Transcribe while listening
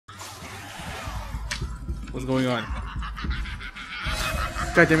What's going on?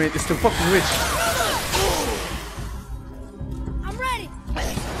 God damn it, it's the fucking witch. I'm ready.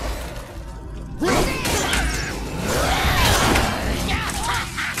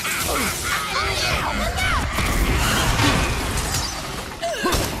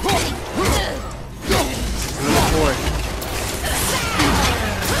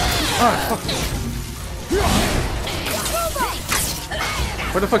 Ah, fuck.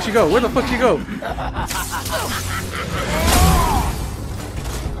 Where the fuck she go? Where the fuck she go?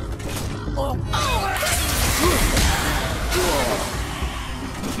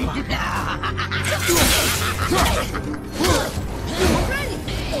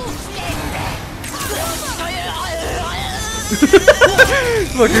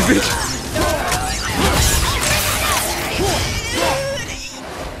 Fucking bitch.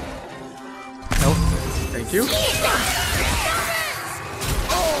 No, thank you.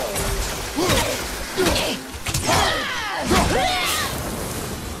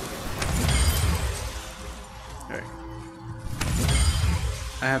 Okay.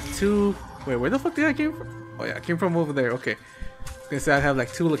 I have two. Wait, where the fuck did I came from? Oh yeah, I came from over there. Okay. Guess I have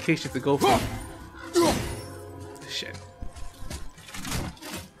like 2 locations to go from. Shit.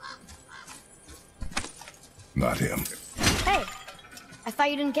 Not him. Hey, I thought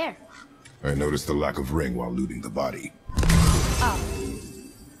you didn't care. I noticed the lack of ring while looting the body. Oh,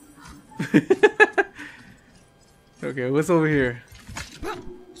 Okay, what's over here?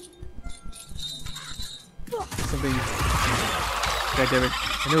 Something. God damn it.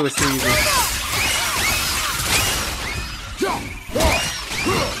 I knew it was too easy.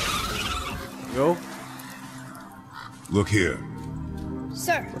 Go. Look here.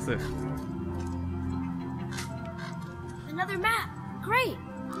 sir, What's this? another map. Great.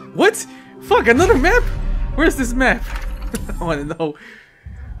 What? Fuck, another map? Where's this map? I wanna know.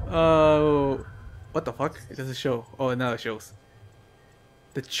 What the fuck? It doesn't show. Oh, now it shows.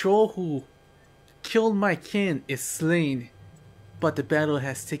 The troll who killed my kin is slain, but the battle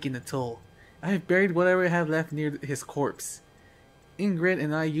has taken a toll. I have buried whatever I have left near his corpse. Ingrid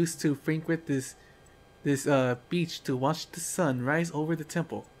and I used to frequent this beach to watch the sun rise over the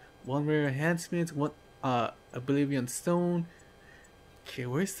temple. One rare enhancement, one Oblivion Stone. Okay,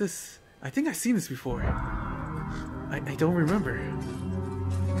 where's this? I think I've seen this before. I don't remember.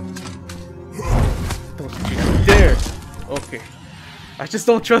 Don't you dare! Okay. I just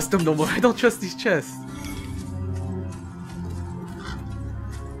don't trust them no more. I don't trust these chests.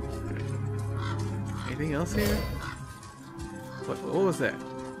 Anything else here? What was that?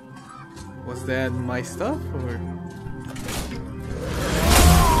 Was that my stuff or?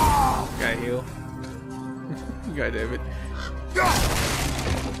 Gotta heal. God damn it.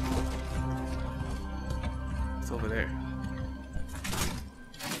 It's over there.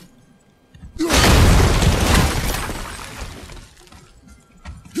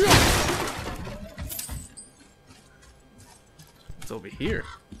 It's over here.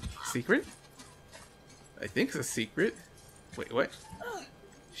 Secret? I think it's a secret. Wait, what?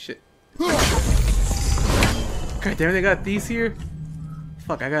 Shit. God damn it, they got these here?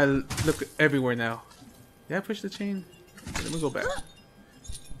 Fuck, I gotta look everywhere now. Did I push the chain? Okay, let me go back.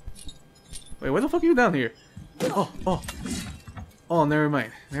 Wait, where the fuck are you down here? Oh, never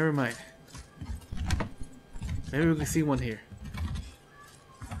mind. Never mind. Maybe we can see one here.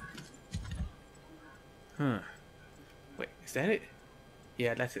 Huh. Wait, is that it?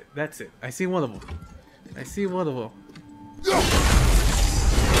 Yeah, that's it. That's it. I see one of them. I see one of them.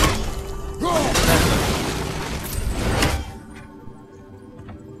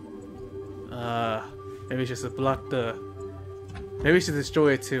 Maybe it's just to block the. Maybe we should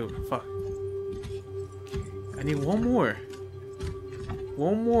destroy it too. Fuck. I need one more.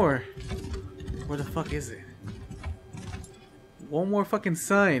 One more. Where the fuck is it? One more fucking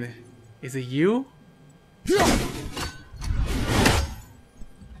sign. Is it you?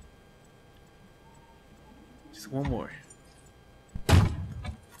 Just one more.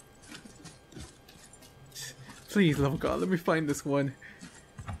 Please, love God, let me find this one.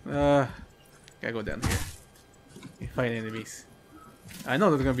 Gotta go down here. And fight enemies. I know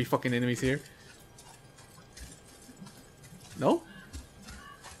there's gonna be fucking enemies here. No?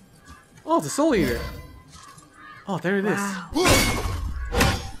 Oh, it's a Soul Eater. Oh, there it is. There's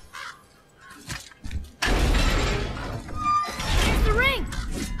the ring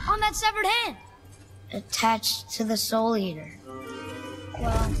on that severed hand. Attached to the Soul Eater.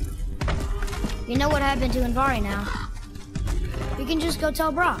 Well, you know what happened to Invari now. We can just go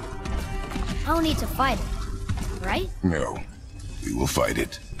tell Brock. I don't need to fight it, right? No. We will fight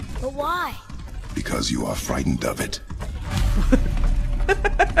it. But why? Because you are frightened of it.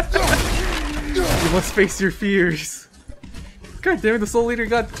 You must face your fears. God damn it, the Soul Eater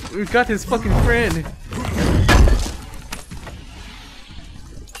got his fucking friend.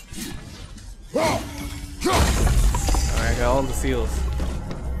 Alright, I got all the seals.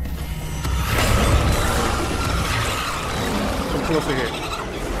 Come closer here.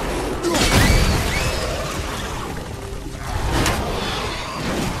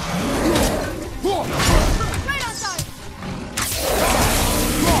 Right outside.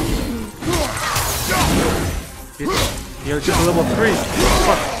 You're just a level 3.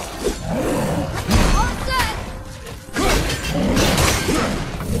 Fuck. All set.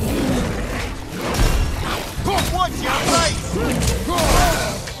 Watch your face!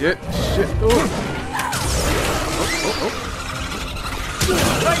 Shit. Oh.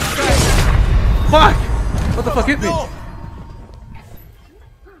 Fuck! What the fuck hit me?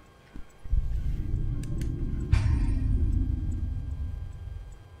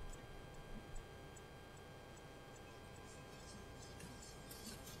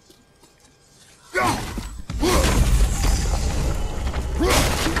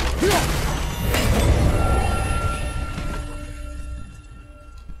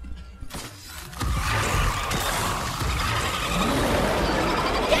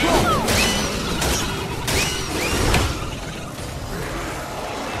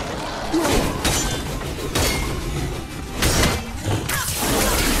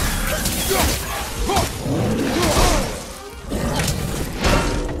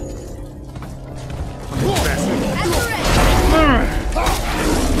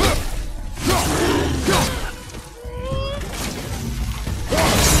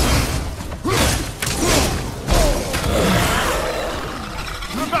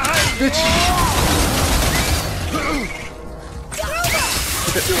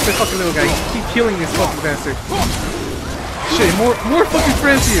 The fucking little guy, keep killing this fucking bastard. Shit, more fucking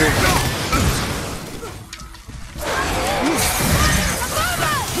friends here.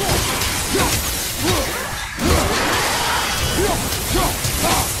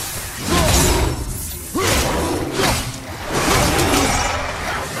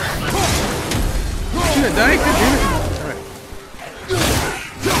 Should I die? God damn it. Alright.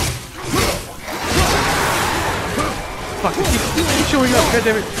 Fuck, keep showing up, god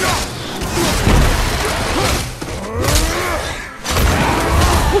damn it.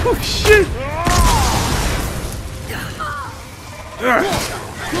 Oh shit!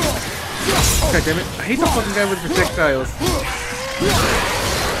 God damn it, I hate the fucking guy with projectiles.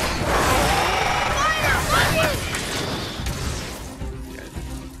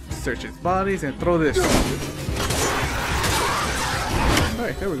 Search his bodies and throw this.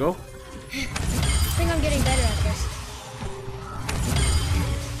 Alright, there we go. I think I'm getting better at this.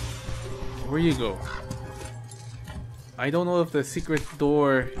 Where you go? I don't know if the secret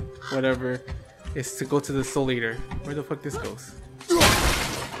door, whatever, is to go to the Soul Eater. Where the fuck this goes?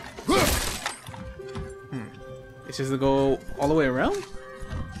 It's just to go all the way around?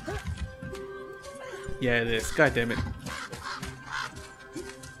 Yeah, it is. God damn it.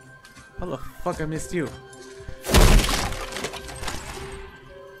 How the fuck I missed you?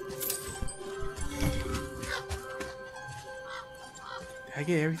 Did I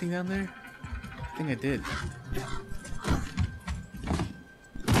get everything down there? I think I did.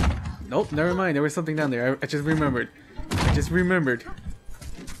 Nope, never mind. There was something down there. I just remembered.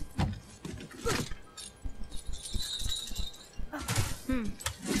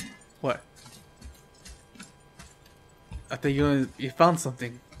 What? I thought you found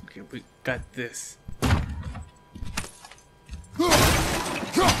something. Okay, we got this.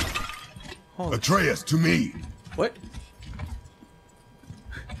 Holy Atreus, to me. what?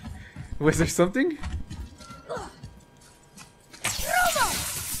 Was there something?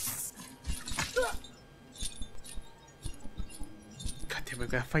 God damn it, I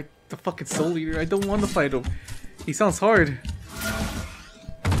gotta fight the fucking Soul Eater. I don't want to fight him. He sounds hard.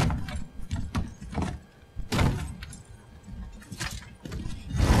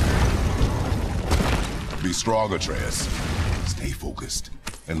 Be strong, Atreus. Stay focused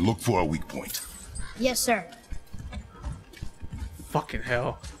and look for a weak point. Yes, sir. Fucking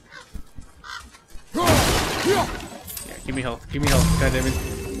hell. Yeah, give me health. Give me health. God damn it.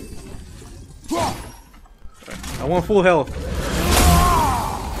 I want full health.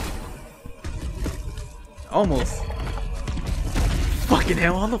 Almost. Fucking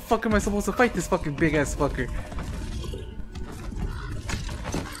hell. How the fuck am I supposed to fight this fucking big ass fucker?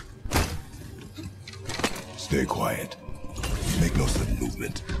 Stay quiet. Make no sudden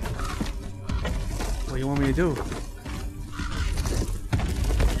movement. What do you want me to do?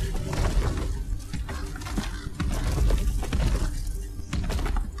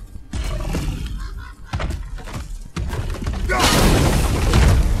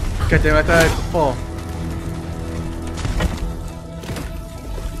 God damn, I thought I'd fall.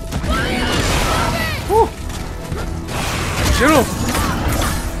 Woo! Shoot him!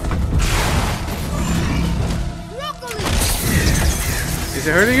 Is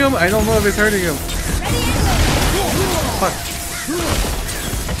it hurting him? I don't know if it's hurting him. Fuck.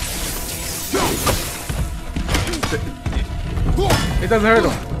 It doesn't hurt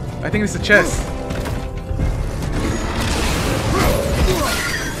him. I think it's the chest.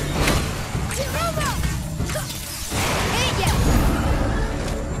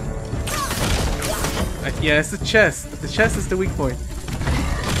 Yeah, it's the chest. The chest is the weak point.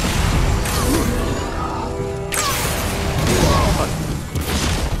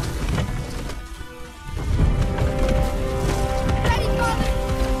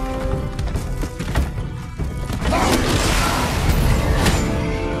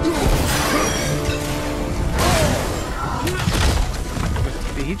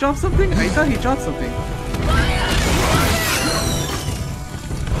 Did he drop something? I thought he dropped something.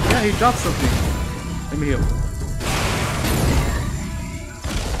 Yeah, he dropped something. Let me heal.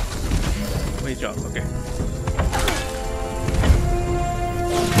 Wait, drop. Okay.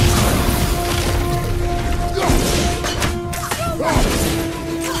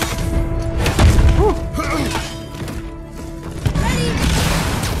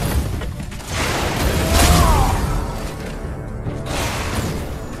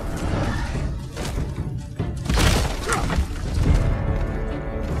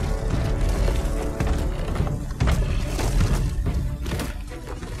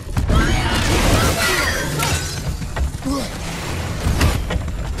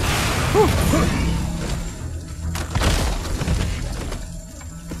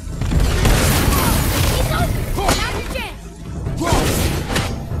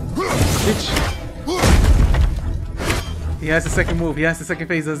 He has the second move. He has the second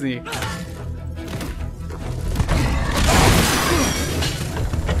phase, doesn't he?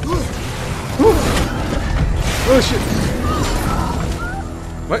 Oh shit!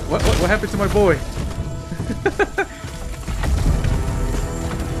 What happened to my boy?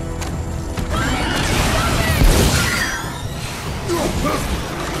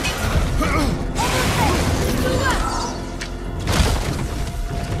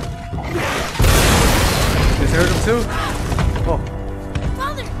 This hurt him too? Oh.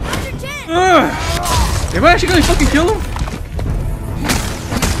 Father, how's your chest? Am I actually gonna fucking kill him?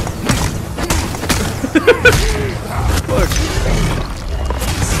 Fuck.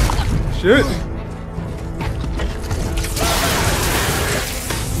 Shit.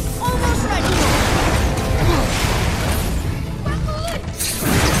 Almost ready.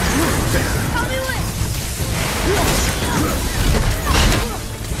 Help me win.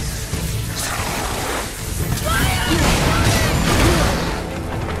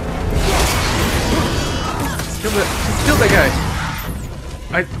 Just kill that guy.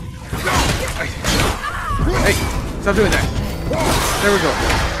 Hey, stop doing that. There we go.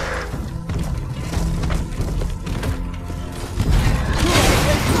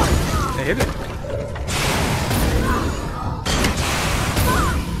 I hit it.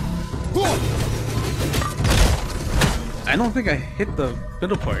 I don't think I hit the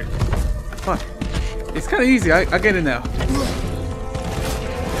middle part. Fuck. It's kind of easy. I get it now.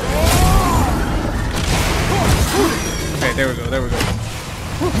 Okay, there we go. There we go.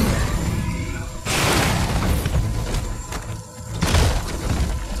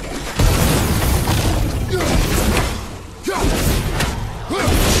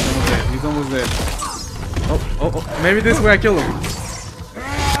 He's almost dead. Oh, maybe this is where I kill him.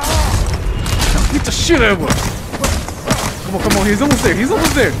 Get the shit out of him! Come on, he's almost there, he's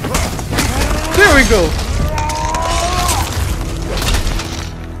almost there! There we go!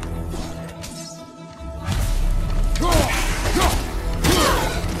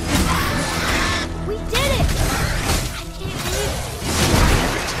 We did it! I can't believe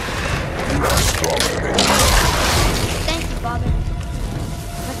it. Thank you, Father.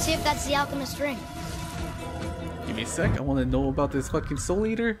 Let's see if that's the alchemist ring. Give me a sec, I want to know about this fucking Soul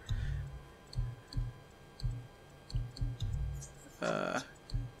Eater.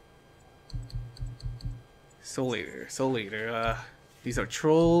 Soul Eater, these are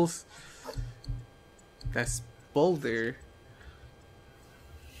trolls. That's Boulder.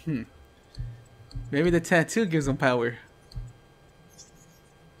 Maybe the tattoo gives them power.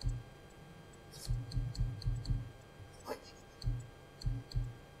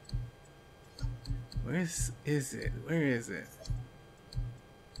 Where is it? Where is it?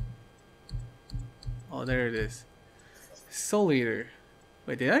 Oh, there it is. Soul Eater.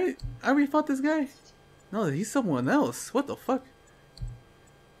 Wait, did I refought this guy? No, he's someone else. What the fuck?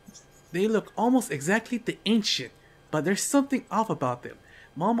 They look almost exactly the Ancient, but there's something off about them.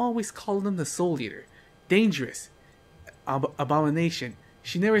 Mom always called them the Soul Eater. Dangerous. Abomination.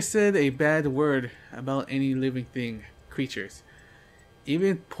 She never said a bad word about any living thing, creatures.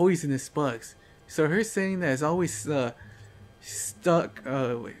 Even poisonous bugs. So her saying that has always stuck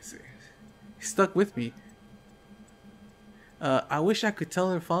with me. I wish I could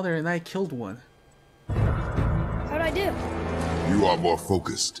tell her father and I killed one. How'd I do? You are more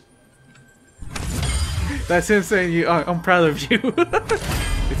focused. That's him saying, I'm proud of you.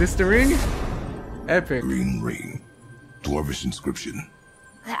 Is this the ring? Epic. Green ring. Dwarvish inscription.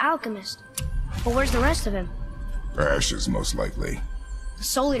 The alchemist. But where's the rest of him? Ashes, most likely. The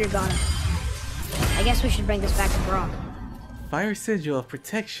Soul Eater got him. I guess we should bring this back to Brock. Fire sigil of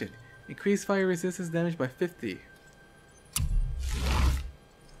protection. Increase fire resistance damage by 50.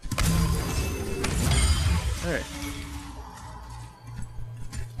 Alright.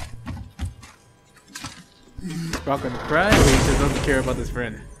 Brock gonna cry, but he just doesn't care about his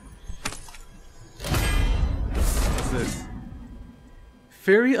friend. What's this?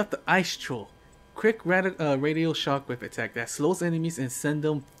 Fury of the Ice Troll. Quick radial shockwave attack that slows enemies and sends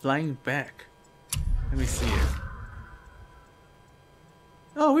them flying back. Let me see it.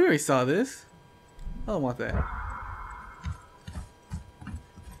 Oh, we already saw this. I don't want that.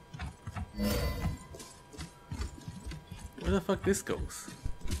 Where the fuck this goes?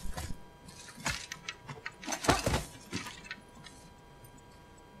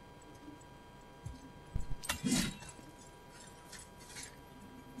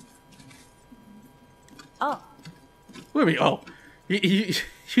 Oh. Wait a minute. Oh, you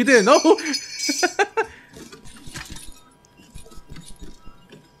didn't know?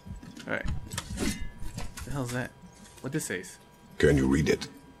 Alright. What the hell's that? What this says? Can you read it?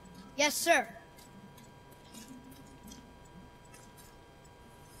 Yes, sir.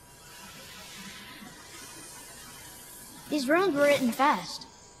 These runes were written fast.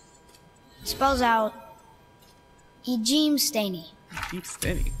 It spells out Ejim Staney. Keep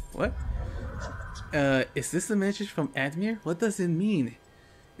steady. What? Is this a message from Admir? What does it mean?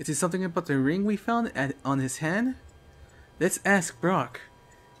 Is it something about the ring we found on his hand? Let's ask Brock.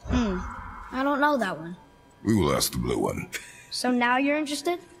 I don't know that one. We will ask the blue one. So now you're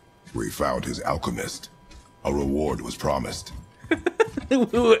interested? We found his alchemist. A reward was promised. We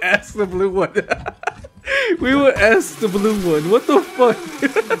will ask the blue one. We will ask the blue one. What the fuck?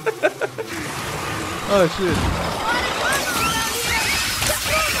 Oh shit.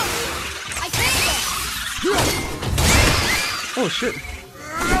 Oh shit.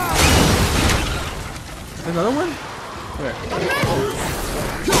 Another one? Where?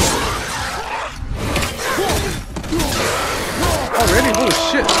 Already? Holy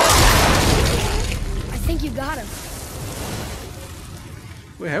shit. I think you got him.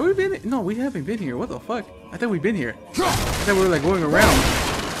 Wait, have we been? No, we haven't been here. What the fuck? I thought we've been here. I thought we were like going around.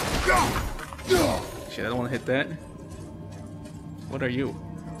 Shit, I don't want to hit that. What are you?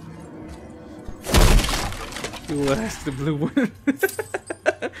 We will ask the blue one.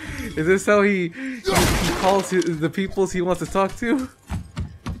 Is this how he calls the peoples he wants to talk to?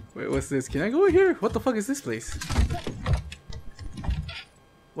 Wait, what's this? Can I go in here? What the fuck is this place?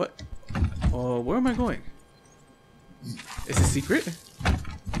 What? Oh, where am I going? Is it secret?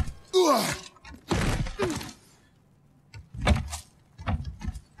 Alright.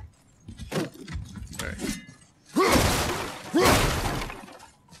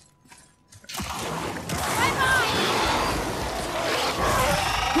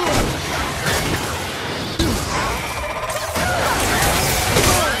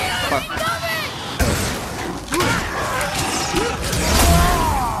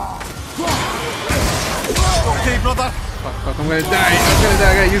 Okay, brother. Fuck, I'm gonna die.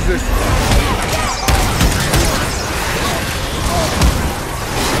 I gotta use this.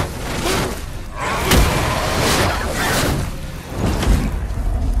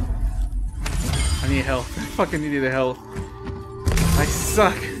 I need health. I fucking needed the health. I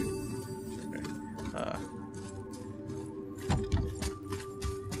suck.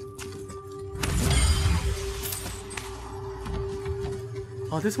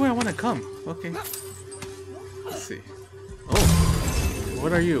 Oh, this is where I want to come. Okay. Let's see. Oh,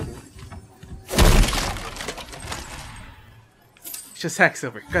 what are you? It's just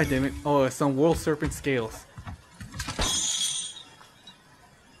Hacksilver. God damn it. Oh, it's some World Serpent scales.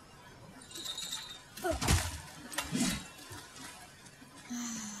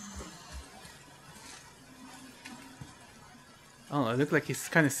 Oh, it looks like he's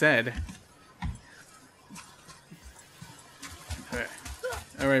kind of sad.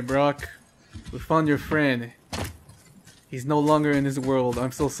 Alright, Brock. We found your friend. He's no longer in his world.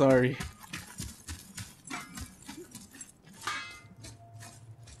 I'm so sorry.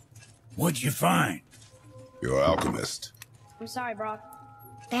 What'd you find? You're an alchemist. I'm sorry, Brock.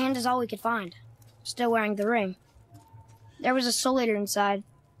 The hand is all we could find. Still wearing the ring. There was a Soul Eater inside,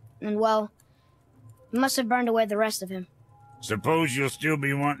 and well, he must have burned away the rest of him. Suppose you'll still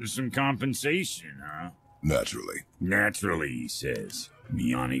be wanting some compensation, huh? Naturally. Naturally, he says.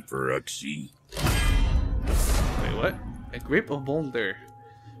 Miani Feruxi. Wait, what? A grip of boulder.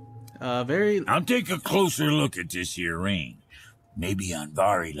 Very... I'll take a closer look at this here ring. Maybe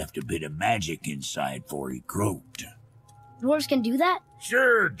Anvari left a bit of magic inside before he groped. Dwarves can do that?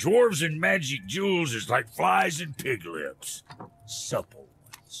 Sure, dwarves and magic jewels is like flies and pig lips. Supple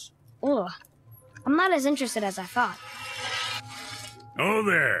ones. Ugh. I'm not as interested as I thought. Oh,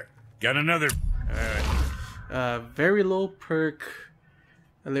 there. Got another... very low perk.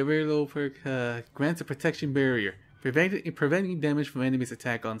 A very low perk grants a protection barrier, preventing damage from enemies'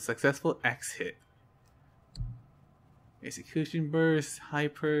 attack on successful axe hit. Execution burst, high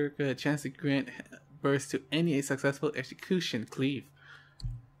perk, chance to grant burst to any successful execution cleave.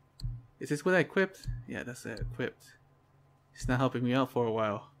 Is this what I equipped? Yeah, that's equipped. It's not helping me out for a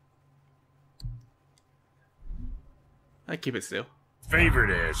while. I keep it still. Favor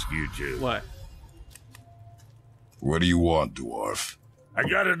to ask you two. What? What do you want, dwarf? I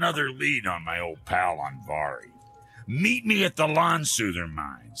got another lead on my old pal Anvari. Meet me at the Lawnsoother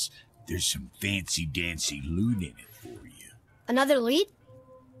Mines. There's some fancy-dancy loot in it for you. Another lead?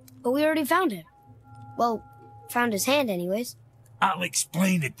 But we already found him. Well, found his hand anyways. I'll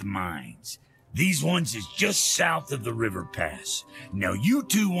explain at the mines. These ones is just south of the river pass. Now you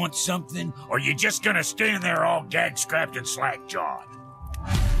two want something, or you just gonna stand there all gag-scrapped and slack-jawed?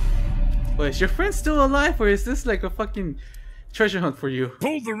 Wait, is your friend still alive, or is this like a fucking treasure hunt for you?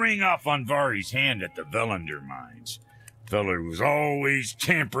 Pulled the ring off Anvari's hand at the Velander Mines. Feller was always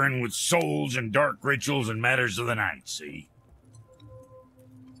tampering with souls and dark rituals and matters of the night, see?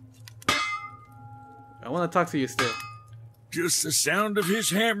 I want to talk to you still. Just the sound of his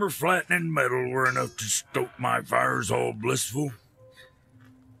hammer flattening metal were enough to stoke my fires all blissful.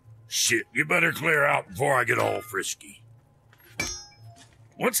 Shit, you better clear out before I get all frisky.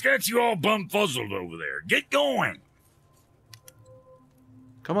 What's got you all bumfuzzled over there? Get going!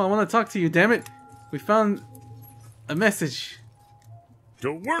 Come on, I want to talk to you, damn it. We found a message.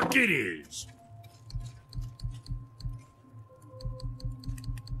 To work it is!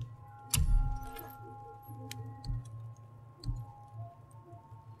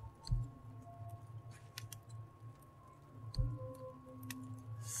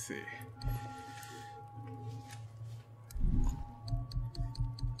 Let's see.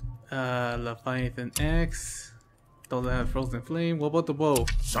 Leviathan X. Don't have Frozen Flame. What about the bow?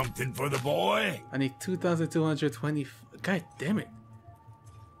 Something for the boy? I need 2,220. God damn it.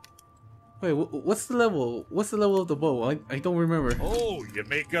 Wait, what's the level? What's the level of the bow? I don't remember. Oh, you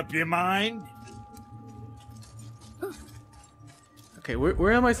make up your mind? Okay,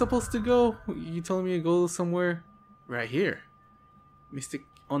 where am I supposed to go? You told me to go somewhere. Right here. Mystic.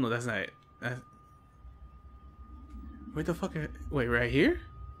 Oh no, that's not it. Where the fuck? Wait, right here?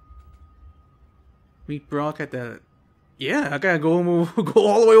 Meet Brock at the. Yeah, I gotta go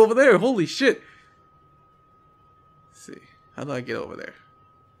all the way over there. Holy shit! Let's see, how do I get over there?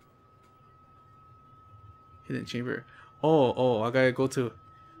 Hidden chamber. Oh, I gotta go to.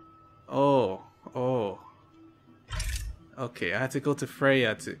 Oh. Okay, I had to go to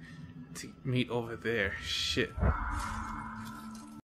Freya to meet over there. Shit.